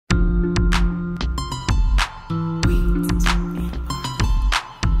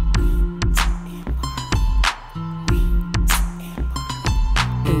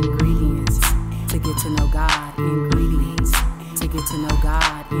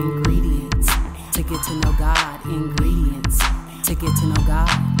Ingredients to get to know God. Ingredients to get to know God.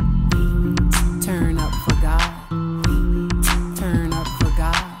 Turn up for God. Turn up for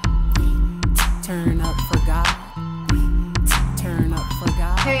God. Turn up for God. Turn up for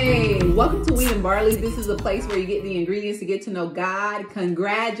God. Hey, welcome to Wheat and Barley. This is a place where you get the ingredients to get to know God.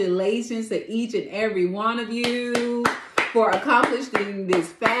 Congratulations to each and every one of you for accomplishing this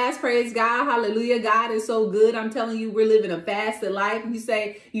fast. Praise God. Hallelujah. God is so good. I'm telling you, we're living a fasted life.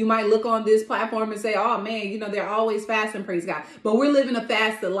 You might look on this platform and say, oh man, they're always fasting. Praise God. But we're living a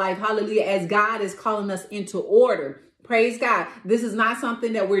fasted life. Hallelujah. As God is calling us into order. Praise God. This is not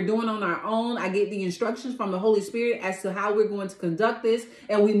something that we're doing on our own. I get the instructions from the Holy Spirit as to how we're going to conduct this.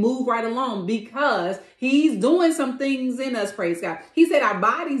 And we move right along because he's doing some things in us. Praise God. He said our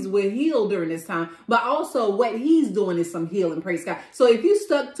bodies will heal during this time, but also what he's doing is some healing. Praise God. So if you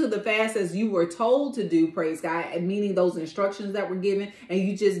stuck to the fast as you were told to do, praise God, meaning those instructions that were given, and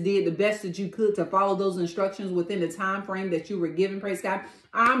you just did the best that you could to follow those instructions within the time frame that you were given, praise God.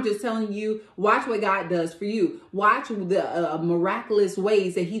 I'm just telling you, watch what God does for you. Watch the miraculous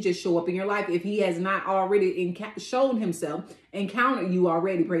ways that he just show up in your life. If he has not already shown himself, encountered you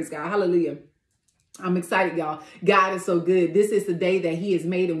already, praise God. Hallelujah. I'm excited, y'all. God is so good. This is the day that he has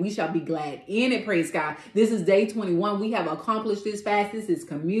made, and we shall be glad in it. Praise God. This is day 21. We have accomplished this fast. This is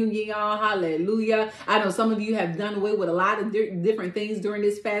communion, y'all. Hallelujah. I know some of you have done away with a lot of different things during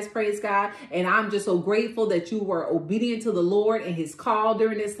this fast. Praise God. And I'm just so grateful that you were obedient to the Lord and his call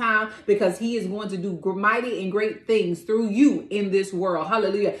during this time, because he is going to do mighty and great things through you in this world.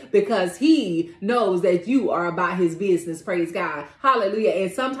 Hallelujah. Because he knows that you are about his business. Praise God. Hallelujah.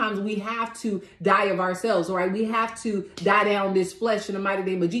 And sometimes we have to die of ourselves, right? We have to die down this flesh in the mighty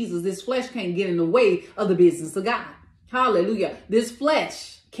name of Jesus. This flesh can't get in the way of the business of God. Hallelujah. This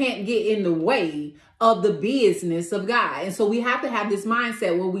flesh can't get in the way of the business of God. And so we have to have this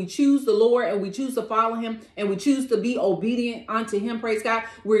mindset when we choose the Lord and we choose to follow him and we choose to be obedient unto him, praise God.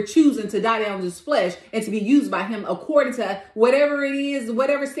 We're choosing to die down this flesh and to be used by him according to whatever it is,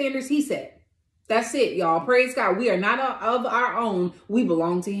 whatever standards he set. That's it, y'all. Praise God. We are not of our own. We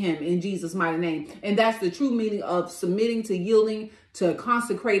belong to him in Jesus' mighty name. And that's the true meaning of submitting, to yielding, to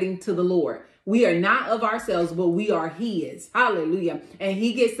consecrating to the Lord. We are not of ourselves, but we are his. Hallelujah. And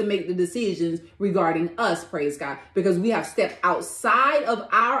he gets to make the decisions regarding us, praise God, because we have stepped outside of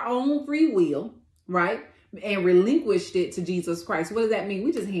our own free will, right? And relinquished it to Jesus Christ. What does that mean?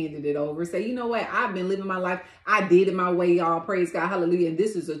 We just handed it over. Say, you know what? I've been living my life. I did it my way, y'all. Praise God. Hallelujah. And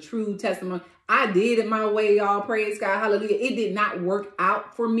this is a true testimony. I did it my way, y'all. Praise God. Hallelujah. It did not work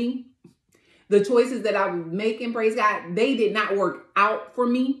out for me. The choices that I was making, praise God, they did not work out for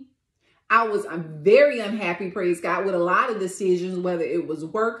me. I'm very unhappy, praise God, with a lot of decisions, whether it was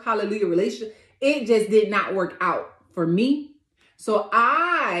work, hallelujah, relationship. It just did not work out for me. So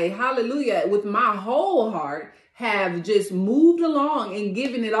I, hallelujah, with my whole heart, have just moved along and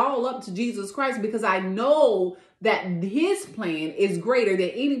given it all up to Jesus Christ, because I know that his plan is greater than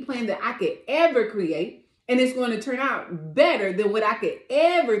any plan that I could ever create. And it's going to turn out better than what I could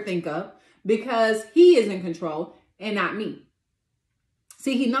ever think of, because he is in control and not me.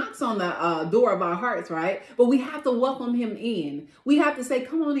 See, he knocks on the door of our hearts, right? But we have to welcome him in. We have to say,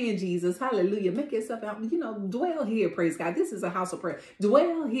 come on in, Jesus. Hallelujah. Make yourself out, dwell here, praise God. This is a house of prayer.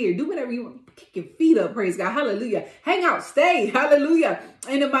 Dwell here. Do whatever you want. Kick your feet up, praise God. Hallelujah. Hang out, stay. Hallelujah.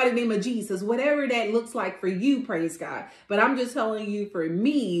 In the mighty name of Jesus, whatever that looks like for you, praise God. But I'm just telling you, for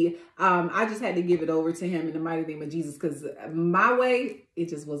me, I just had to give it over to him in the mighty name of Jesus, because my way, it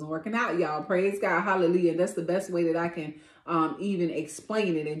just wasn't working out, y'all. Praise God. Hallelujah. That's the best way that I can even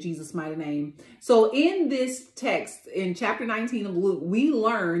explain it in Jesus' mighty name. So in this text, in chapter 19 of Luke, we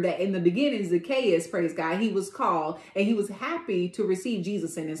learn that in the beginning, Zacchaeus, praise God, he was called and he was happy to receive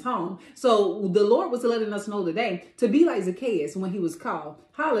Jesus in his home. So the Lord was letting us know today to be like Zacchaeus when he was called.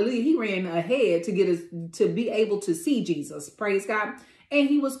 Hallelujah. He ran ahead to get us to be able to see Jesus. Praise God. And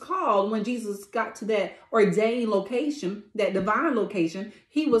he was called when Jesus got to that ordained location, that divine location.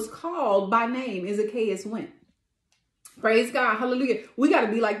 He was called by name, and Zacchaeus went. Praise God. Hallelujah. We got to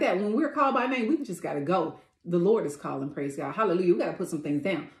be like that. When we're called by name, we just got to go. The Lord is calling, praise God. Hallelujah. We got to put some things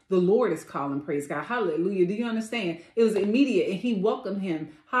down. The Lord is calling, praise God. Hallelujah. Do you understand? It was immediate, and he welcomed him.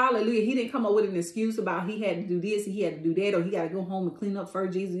 Hallelujah. He didn't come up with an excuse about he had to do this, he had to do that, or he got to go home and clean up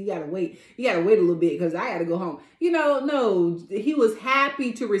first. Jesus, you got to wait. You got to wait a little bit because I got to go home. No, he was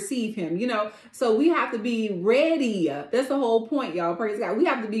happy to receive him, So we have to be ready. That's the whole point, y'all. Praise God. We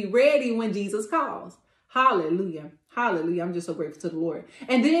have to be ready when Jesus calls. Hallelujah. Hallelujah. I'm just so grateful to the Lord.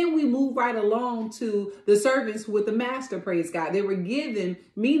 And then we move right along to the servants with the master, praise God. They were given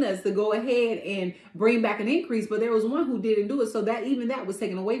minas to go ahead and bring back an increase, but there was one who didn't do it. So that even that was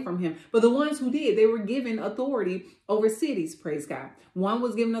taken away from him. But the ones who did, they were given authority over cities, praise God. One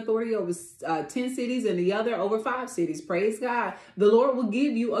was given authority over 10 cities and the other over 5 cities, praise God. The Lord will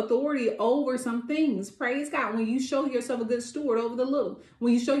give you authority over some things, praise God. When you show yourself a good steward over the little,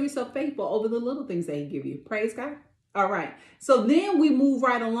 when you show yourself faithful over the little things that he give you, praise God. All right. So then we move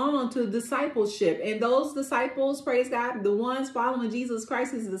right along to discipleship. And those disciples, praise God, the ones following Jesus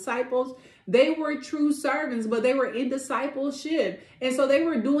Christ, his disciples, they were true servants, but they were in discipleship. And so they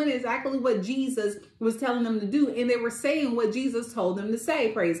were doing exactly what Jesus was telling them to do. And they were saying what Jesus told them to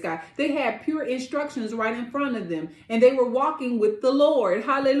say, praise God. They had pure instructions right in front of them. And they were walking with the Lord.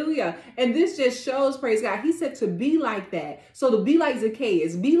 Hallelujah. And this just shows, praise God, he said to be like that. So to be like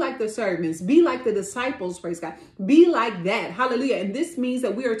Zacchaeus, be like the servants, be like the disciples, praise God. Be like that. Hallelujah. And this means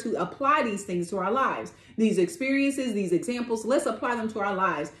that we are to apply these things to our lives. These experiences, these examples, let's apply them to our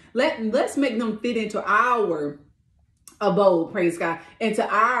lives. Let's make them fit into our abode, praise God, into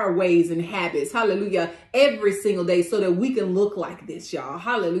our ways and habits, hallelujah, every single day so that we can look like this, y'all,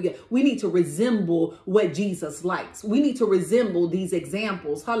 hallelujah. We need to resemble what Jesus likes. We need to resemble these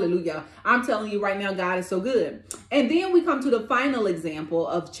examples, hallelujah. I'm telling you right now, God is so good. And then we come to the final example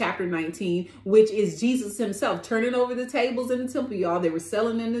of chapter 19, which is Jesus himself turning over the tables in the temple, y'all. They were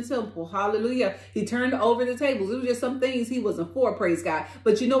selling in the temple, hallelujah. He turned over the tables. It was just some things he wasn't for, praise God.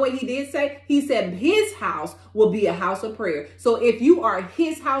 But you know what he did say? He said his house will be a house of prayer. So if you are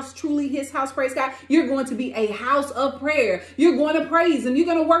his house, truly his house, praise God, you're going to be a house of prayer. You're going to praise him. You're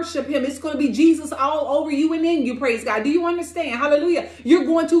going to worship him. It's going to be Jesus all over you and in you, praise God. Do you understand? Hallelujah. You're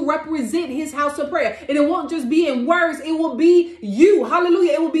going to represent his house of prayer. And it won't just be in words. It will be you.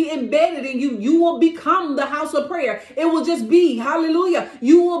 Hallelujah. It will be embedded in you. You will become the house of prayer. It will just be, hallelujah.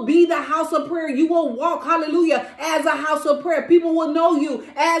 You will be the house of prayer. You will walk, hallelujah, as a house of prayer. People will know you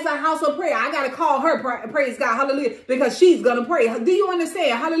as a house of prayer. I got to call her, praise God, hallelujah, because she's going to pray. Do you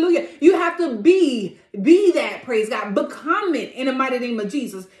understand? Hallelujah. You have to be that, praise God. Become it in the mighty name of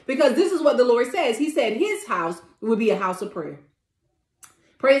Jesus, because this is what the Lord says. He said his house will be a house of prayer.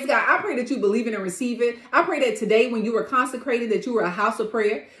 Praise God. I pray that you believe it and receive it. I pray that today when you were consecrated, that you were a house of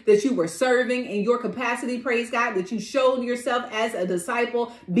prayer, that you were serving in your capacity, praise God, that you showed yourself as a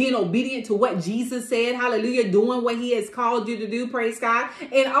disciple, being obedient to what Jesus said, hallelujah, doing what he has called you to do, praise God.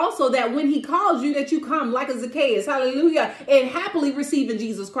 And also that when he calls you, that you come like a Zacchaeus, hallelujah, and happily receiving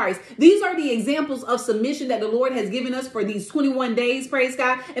Jesus Christ. These are the examples of submission that the Lord has given us for these 21 days, praise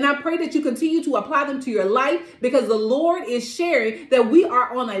God. And I pray that you continue to apply them to your life, because the Lord is sharing that we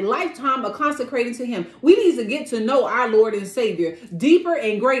are on a lifetime of consecrating to him. We need to get to know our Lord and Savior deeper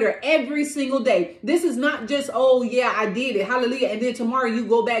and greater every single day. This is not just, oh yeah, I did it, hallelujah, and then tomorrow you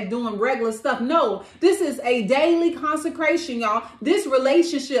go back doing regular stuff. No, this is a daily consecration, y'all. This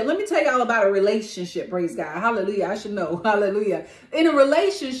relationship, let me tell y'all about a relationship, praise God, hallelujah. I should know, hallelujah. In a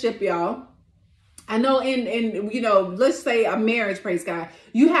relationship, y'all, I know in you know, let's say a marriage, praise God.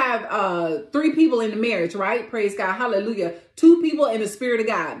 You have 3 people in the marriage, right? Praise God, hallelujah. 2 people in the Spirit of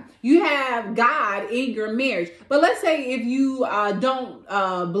God. You have God in your marriage. But let's say if you don't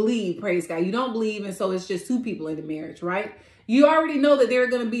believe, praise God, you don't believe, and so it's just 2 people in the marriage, right? You already know that there are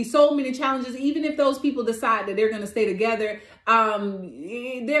going to be so many challenges, even if those people decide that they're going to stay together.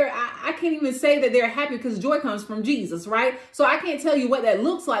 I can't even say that they're happy, because joy comes from Jesus, right? So I can't tell you what that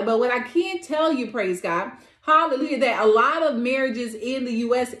looks like, but what I can tell you, praise God, hallelujah, that a lot of marriages in the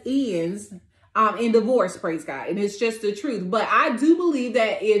U.S. ends in divorce, praise God. And it's just the truth. But I do believe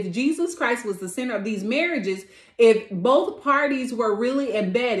that if Jesus Christ was the center of these marriages, if both parties were really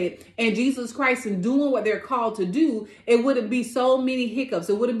embedded in Jesus Christ and doing what they're called to do, it wouldn't be so many hiccups.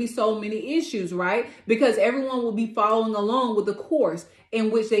 It wouldn't be so many issues, right? Because everyone will be following along with the course in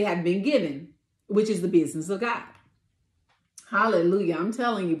which they have been given, which is the business of God. Hallelujah. I'm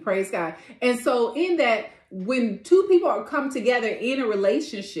telling you, praise God. And so in that, when 2 people come together in a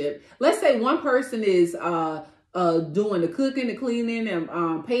relationship, let's say one person is doing the cooking, the cleaning,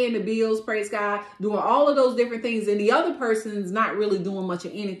 and paying the bills, praise God, doing all of those different things, and the other person's not really doing much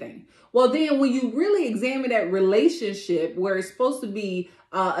of anything. Well, then when you really examine that relationship where it's supposed to be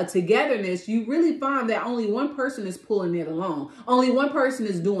a togetherness, you really find that only one person is pulling it along. Only one person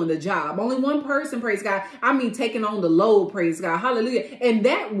is doing the job. Only one person, praise God, I mean, taking on the load, praise God, hallelujah. And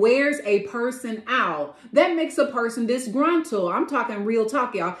that wears a person out. That makes a person disgruntled. I'm talking real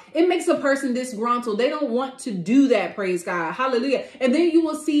talk, y'all. It makes a person disgruntled. They don't want to do that, praise God, hallelujah. And then you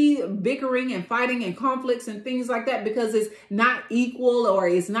will see bickering and fighting and conflicts and things like that because it's not equal or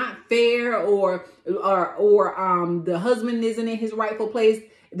it's not fair or the husband isn't in his rightful place.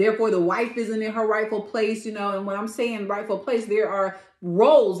 Therefore, the wife isn't in her rightful place, you know. And when I'm saying rightful place, there are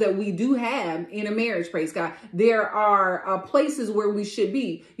roles that we do have in a marriage, praise God. There are places where we should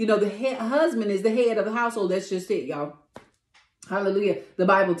be. You know, the husband is the head of the household. That's just it, y'all. Hallelujah. The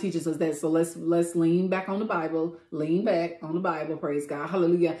Bible teaches us that. So let's lean back on the Bible, praise God.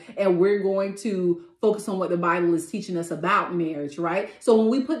 Hallelujah. And we're going to focus on what the Bible is teaching us about marriage, right? So when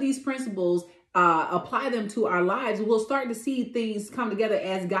we put these principles, apply them to our lives, we'll start to see things come together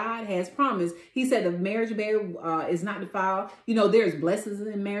as God has promised. He said the marriage bed is not defiled. You know, there's blessings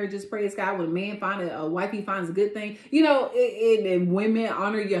in marriages, praise God. When a man finds a wife, he finds a good thing. You know, and women,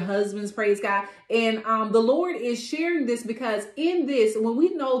 honor your husbands, praise God. And the Lord is sharing this because in this, when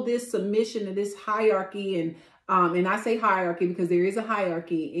we know this submission and this hierarchy and I say hierarchy because there is a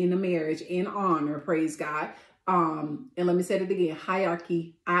hierarchy in a marriage in honor, praise God. And let me say it again,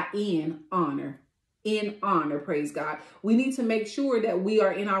 hierarchy, honor, in honor, praise God. We need to make sure that we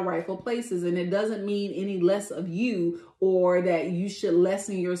are in our rightful places. And it doesn't mean any less of you or that you should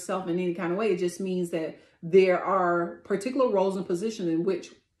lessen yourself in any kind of way. It just means that there are particular roles and positions in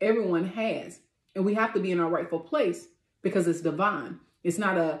which everyone has. And we have to be in our rightful place because it's divine. It's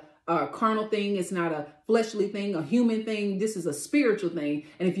not a carnal thing. It's not a fleshly thing, a human thing. This is a spiritual thing.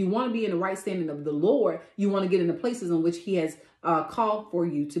 And if you want to be in the right standing of the Lord, you want to get in the places in which he has called for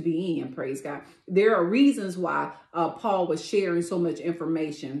you to be in, praise God. There are reasons why Paul was sharing so much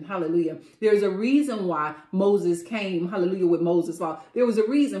information. Hallelujah. There's a reason why Moses came, hallelujah, with Moses' law. There was a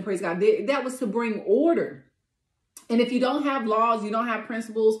reason, praise God. That was to bring order. And if you don't have laws, you don't have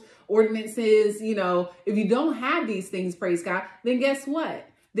principles, ordinances, you know, if you don't have these things, praise God, then guess what?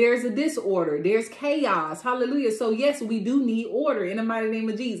 There's a disorder. There's chaos. Hallelujah. So yes, we do need order in the mighty name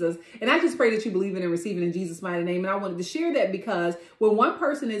of Jesus. And I just pray that you believe in and receive it in Jesus' mighty name. And I wanted to share that because when one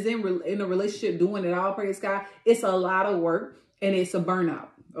person is in a relationship doing it all, praise God, it's a lot of work and it's a burnout.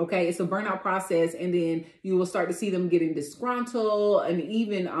 Okay, it's a burnout process. And then you will start to see them getting disgruntled and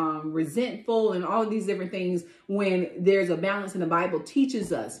even resentful and all of these different things when there's a balance. And the Bible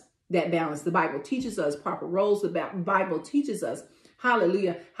teaches us that balance. The Bible teaches us proper roles. The Bible teaches us,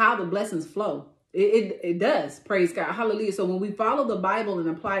 hallelujah, how the blessings flow. It does. Praise God. Hallelujah. So when we follow the Bible and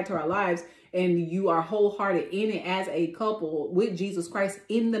apply it to our lives and you are wholehearted in it as a couple with Jesus Christ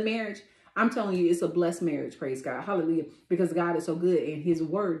in the marriage, I'm telling you, it's a blessed marriage. Praise God. Hallelujah. Because God is so good and his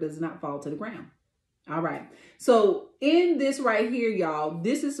word does not fall to the ground. All right. So in this right here, y'all,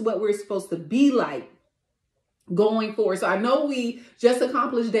 this is what we're supposed to be like going forward. So I know we just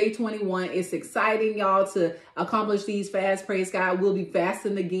accomplished day 21. It's exciting, y'all, to accomplish these fasts. Praise God. We'll be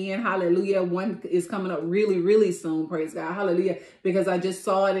fasting again. Hallelujah. One is coming up really, really soon. Praise God. Hallelujah. Because I just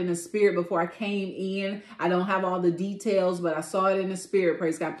saw it in the spirit before I came in. I don't have all the details, but I saw it in the spirit.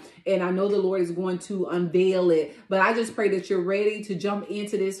 Praise God. And I know the Lord is going to unveil it. But I just pray that you're ready to jump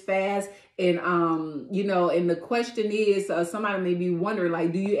into this fast. And, you know, and the question is, somebody may be wondering,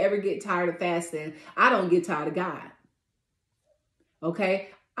 like, do you ever get tired of fasting? I don't get tired of God. Okay.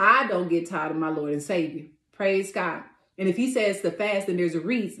 I don't get tired of my Lord and Savior. Praise God. And if he says to fast, then there's a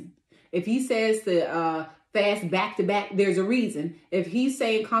reason. If he says to fast back to back, there's a reason. If he's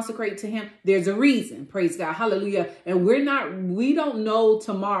saying consecrate to him, there's a reason. Praise God. Hallelujah. And we don't know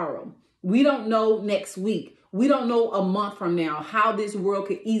tomorrow. We don't know next week. We don't know a month from now how this world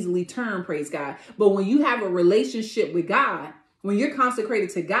could easily turn, praise God. But when you have a relationship with God, when you're consecrated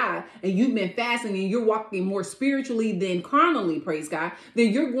to God and you've been fasting and you're walking more spiritually than carnally, praise God,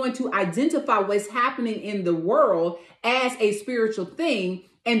 then you're going to identify what's happening in the world as a spiritual thing.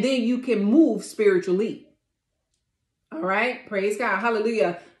 And then you can move spiritually. All right. Praise God.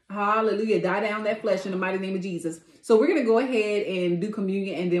 Hallelujah. Hallelujah. Die down that flesh in the mighty name of Jesus. So we're going to go ahead and do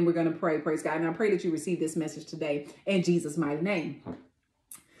communion and then we're going to pray. Praise God. And I pray that you receive this message today in Jesus' mighty name.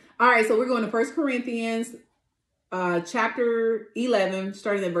 All right. So we're going to 1 Corinthians chapter 11,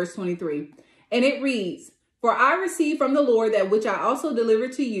 starting at verse 23. And it reads, "For I received from the Lord that which I also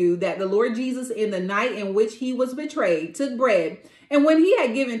delivered to you, that the Lord Jesus in the night in which he was betrayed took bread. And when he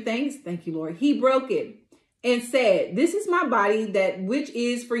had given thanks, thank you, Lord, he broke it and said, 'This is my body that which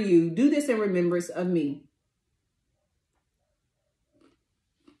is for you. Do this in remembrance of me.'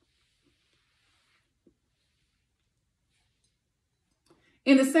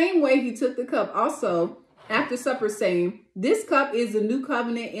 In the same way, he took the cup also after supper, saying, "This cup is the new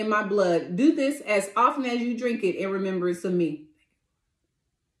covenant in my blood. Do this as often as you drink it in remembrance of me."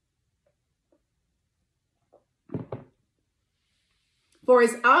 For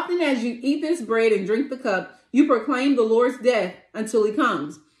as often as you eat this bread and drink the cup, you proclaim the Lord's death until he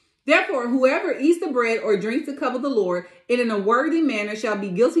comes. Therefore, whoever eats the bread or drinks the cup of the Lord in an unworthy manner shall be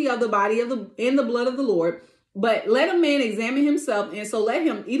guilty of the body and the blood of the Lord. But let a man examine himself, and so let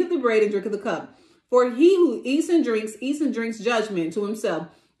him eat of the bread and drink of the cup. For he who eats and drinks judgment to himself,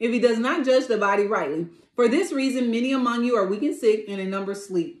 if he does not judge the body rightly. For this reason, many among you are weak and sick, and a number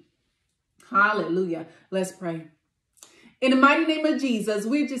sleep. Hallelujah. Let's pray. In the mighty name of Jesus,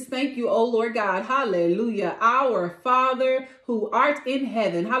 we just thank you, oh Lord God. Hallelujah. Our Father who art in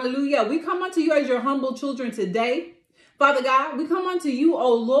heaven. Hallelujah. We come unto you as your humble children today. Father God, we come unto you,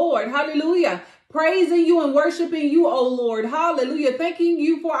 oh Lord. Hallelujah. Praising you and worshiping you, oh Lord. Hallelujah. Thanking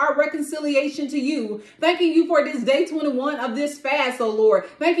you for our reconciliation to you. Thanking you for this day 21 of this fast, oh Lord.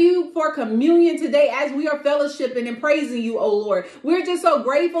 Thank you for communion today as we are fellowshipping and praising you, oh Lord. We're just so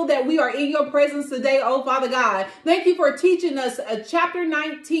grateful that we are in your presence today, oh Father God. Thank you for teaching us chapter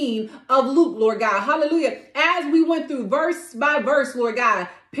 19 of Luke, Lord God. Hallelujah. As we went through verse by verse, Lord God,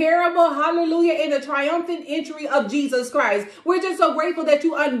 parable, hallelujah, in the triumphant entry of Jesus Christ. We're just so grateful that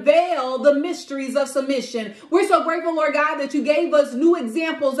you unveil the mysteries of submission. We're so grateful, Lord God, that you gave us new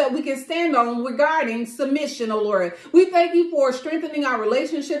examples that we can stand on regarding submission, oh Lord. We thank you for strengthening our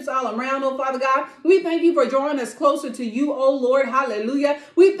relationships all around, oh Father God. We thank you for drawing us closer to you, oh Lord, hallelujah.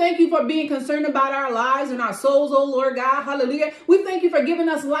 We thank you for being concerned about our lives and our souls, oh Lord God, hallelujah. We thank you for giving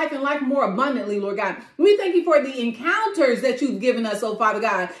us life and life more abundantly, Lord God. We thank you for the encounters that you've given us, oh Father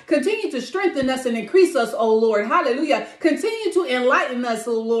God. Continue to strengthen us and increase us, oh Lord. Hallelujah. Continue to enlighten us,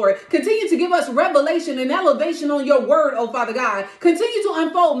 oh Lord. Continue to give us revelation and elevation on your word, oh Father God. Continue to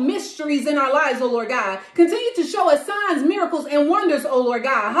unfold mysteries in our lives, oh Lord God. Continue to show us signs, miracles, and wonders, oh Lord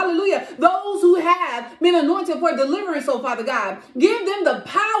God. Hallelujah. Those who have been anointed for deliverance, oh Father God, give them the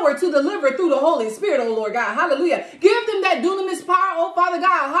power to deliver through the Holy Spirit, oh Lord God. Hallelujah. Give them that dunamis power, oh Father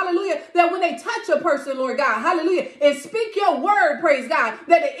God. Hallelujah. That when they touch a person, Lord God, hallelujah, and speak your word, praise God,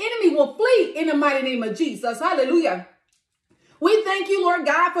 that the enemy will flee in the mighty name of Jesus. Hallelujah. We thank you, Lord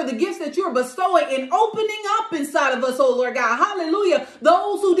God, for the gifts that you're bestowing and opening up inside of us, oh Lord God. Hallelujah.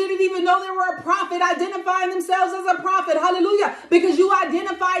 Those who didn't even know they were a prophet, identifying themselves as a prophet. Hallelujah. Because you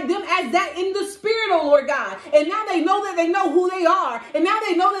identified them as that in the spirit, oh Lord God. And now they know that they know who they are. And now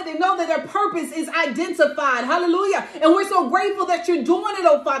they know that their purpose is identified. Hallelujah. And we're so grateful that you're doing it,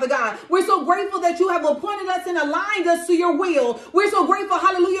 oh Father God. We're so grateful that you have appointed us and aligned us to your will. We're so grateful,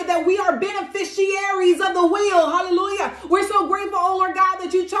 hallelujah, that we are beneficiaries of the will. Hallelujah. We're so grateful, oh Lord God,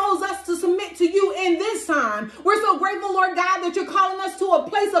 that you chose us to submit to you in this time. We're so grateful, Lord God, that you're calling us to a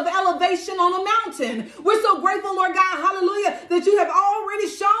place of elevation on a mountain. We're so grateful, Lord God, hallelujah, that you have already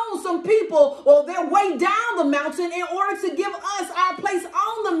shown some people their way down the mountain in order to give us our place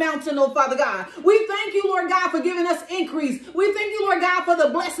on the mountain, oh Father God. We thank you, Lord God, for giving us increase. We thank you, Lord God, for the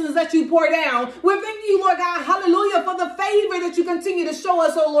blessings that you pour down. We thank you, Lord God, hallelujah, for the favor that you continue to show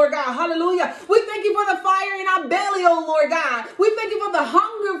us, oh Lord God, hallelujah. We thank you for the fire in our belly, oh Lord God. We thank you for the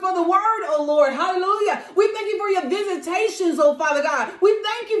hunger for the word, oh Lord. Hallelujah. We thank you for your visitations, oh Father God. We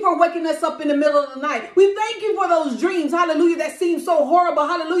thank you for waking us up in the middle of the night. We thank you for those dreams, hallelujah, that seem so horrible,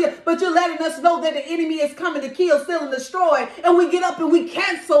 hallelujah. But you're letting us know that the enemy is coming to kill, steal, and destroy. And we get up and we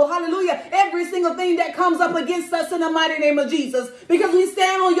cancel, hallelujah, every single thing that comes up against us in the mighty name of Jesus. Because we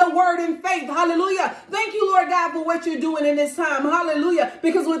stand on your word in faith, hallelujah. Thank you, Lord God, for what you're doing in this time, hallelujah.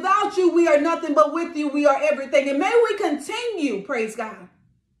 Because without you, we are nothing, but with you, we are everything. And may we continue, praise God,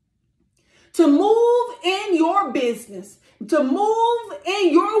 to move in your business, to move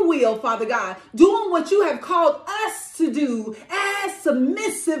in your will, Father God, doing what you have called us to do as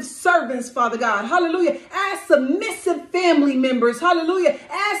submissive servants, Father God, hallelujah, as submissive family members, hallelujah,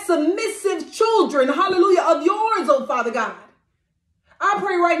 as submissive children, hallelujah, of yours, oh Father God. I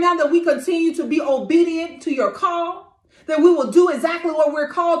pray right now that we continue to be obedient to your call, that we will do exactly what we're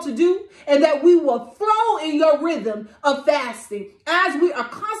called to do, and that we will flow in your rhythm of fasting as we are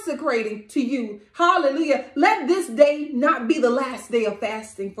consecrating to you. Hallelujah. Let this day not be the last day of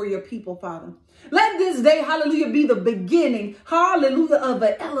fasting for your people, Father. Let this day, hallelujah, be the beginning, hallelujah, of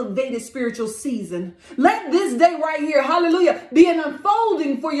an elevated spiritual season. Let this day right here, hallelujah, be an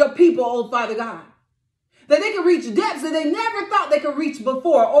unfolding for your people, oh Father God. That they can reach depths that they never thought they could reach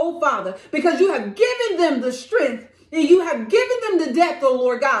before, oh Father, because you have given them the strength. And you have given them the depth, oh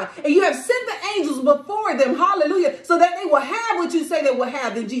Lord God. And you have sent the angels before them, hallelujah, so that they will have what you say they will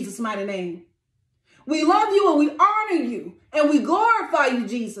have in Jesus' mighty name. We love you and we honor you and we glorify you,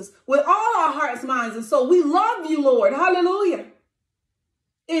 Jesus, with all our hearts, minds, and soul. We love you, Lord. Hallelujah.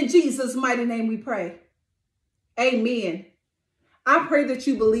 In Jesus' mighty name we pray. Amen. I pray that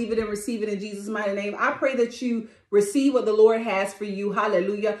you believe it and receive it in Jesus' mighty name. I pray that you receive what the Lord has for you.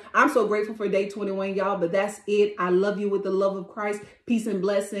 Hallelujah. I'm so grateful for day 21, y'all, but that's it. I love you with the love of Christ. Peace and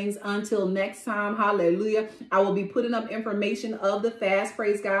blessings. Until next time. Hallelujah. I will be putting up information of the fast,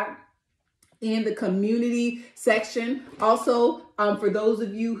 praise God, in the community section. Also, for those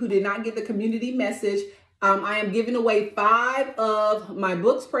of you who did not get the community message, I am giving away 5 of my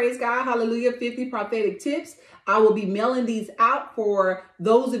books, praise God, hallelujah, 50 prophetic tips. I will be mailing these out for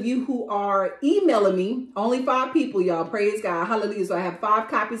those of you who are emailing me. Only 5 people, y'all, praise God, hallelujah. So I have 5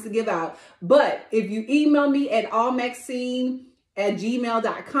 copies to give out. But if you email me at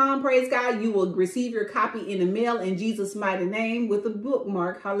allmaxine@gmail.com, praise God, you will receive your copy in the mail in Jesus' mighty name with a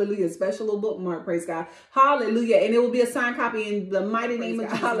bookmark. Hallelujah. Special little bookmark, praise God. Hallelujah. And it will be a signed copy in the mighty name of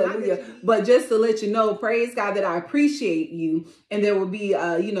Jesus. Hallelujah. But just to let you know, praise God, that I appreciate you. And there will be,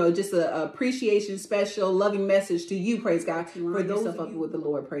 just an appreciation, special, loving message to you, praise God, for those of you with the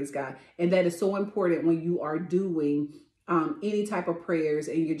Lord, praise God. And that is so important when you are doing any type of prayers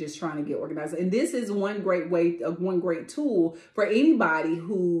and you're just trying to get organized. And this is one great way, one great tool for anybody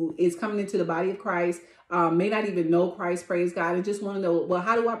who is coming into the body of Christ, may not even know Christ, praise God, and just want to know, well,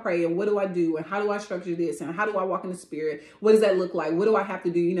 how do I pray and what do I do and how do I structure this and how do I walk in the Spirit? What does that look like? What do I have to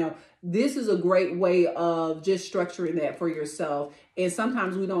do? You know, this is a great way of just structuring that for yourself. And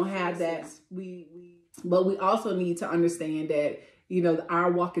sometimes we don't have that. But we also need to understand that, you know, our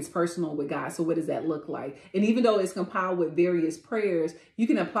walk is personal with God. So what does that look like? And even though it's compiled with various prayers, you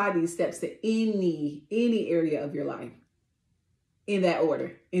can apply these steps to any area of your life in that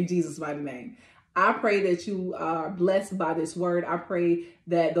order, in Jesus' mighty name. I pray that you are blessed by this word. I pray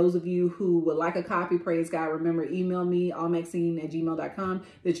that those of you who would like a copy, praise God, remember, email me, allmaxine@gmail.com,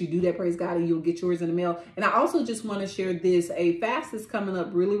 that you do that, praise God, and you'll get yours in the mail. And I also just want to share this. A fast is coming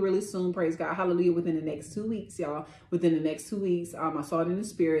up really, really soon, praise God, hallelujah, within the next 2 weeks, y'all. Within the next 2 weeks, I saw it in the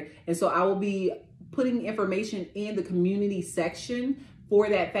Spirit. And so I will be putting information in the community section for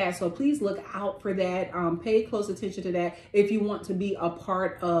that fast. So please look out for that. Pay close attention to that if you want to be a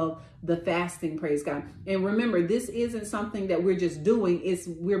part of the fasting, praise God. And remember, this isn't something that we're just doing.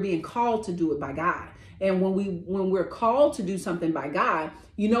 We're being called to do it by God. And when we're called to do something by God,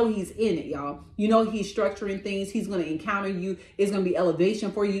 you know he's in it, y'all. You know he's structuring things. He's going to encounter you. It's going to be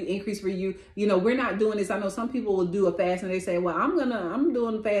elevation for you, increase for you. You know, we're not doing this. I know some people will do a fast and they say, well, I'm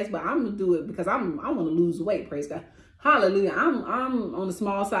doing a fast, but I'm going to do it because I want to lose weight, praise God. Hallelujah. I'm on the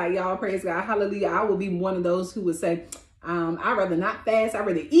small side, y'all. Praise God. Hallelujah. I would be one of those who would say, I'd rather not fast. I'd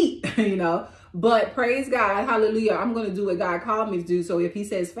rather eat, you know. But praise God. Hallelujah. I'm going to do what God called me to do. So if he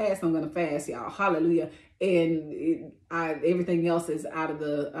says fast, I'm going to fast, y'all. Hallelujah. And everything else is out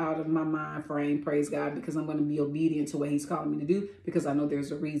of my mind frame, praise God, because I'm going to be obedient to what he's calling me to do, because I know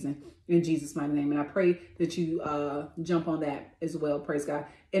there's a reason, in Jesus' mighty name. And I pray that you jump on that as well, praise God.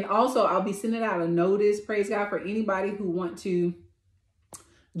 And also, I'll be sending out a notice, praise God, for anybody who want to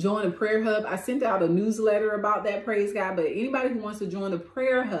join the prayer hub. I sent out a newsletter about that, praise God. But anybody who wants to join the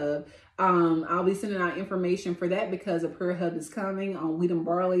prayer hub, I'll be sending out information for that, because a prayer hub is coming on wheat and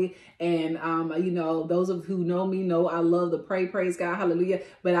barley. And, you know, those of who know me know I love to pray, praise God, hallelujah.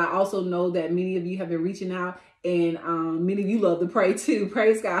 But I also know that many of you have been reaching out, and many of you love to pray too,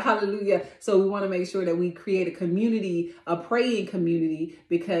 praise God, hallelujah. So we want to make sure that we create a community, a praying community,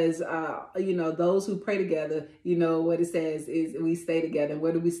 because, you know, those who pray together, you know, what it says is we stay together.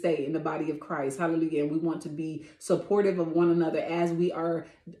 Where do we stay? In the body of Christ, hallelujah. And we want to be supportive of one another as we are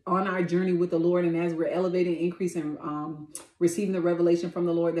on our journey with the Lord, and as we're elevating, increasing, receiving the revelation from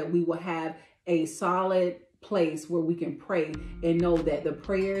the Lord, that we will have a solid place where we can pray and know that the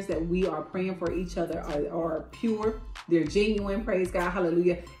prayers that we are praying for each other are pure, they're genuine, praise God,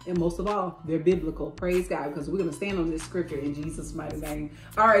 hallelujah. And most of all, they're biblical, praise God, because we're going to stand on this scripture in Jesus' mighty name.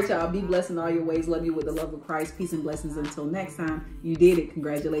 All right, y'all, be blessed in all your ways. Love you with the love of Christ. Peace and blessings until next time. You did it.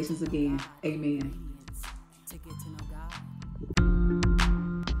 Congratulations again. Amen.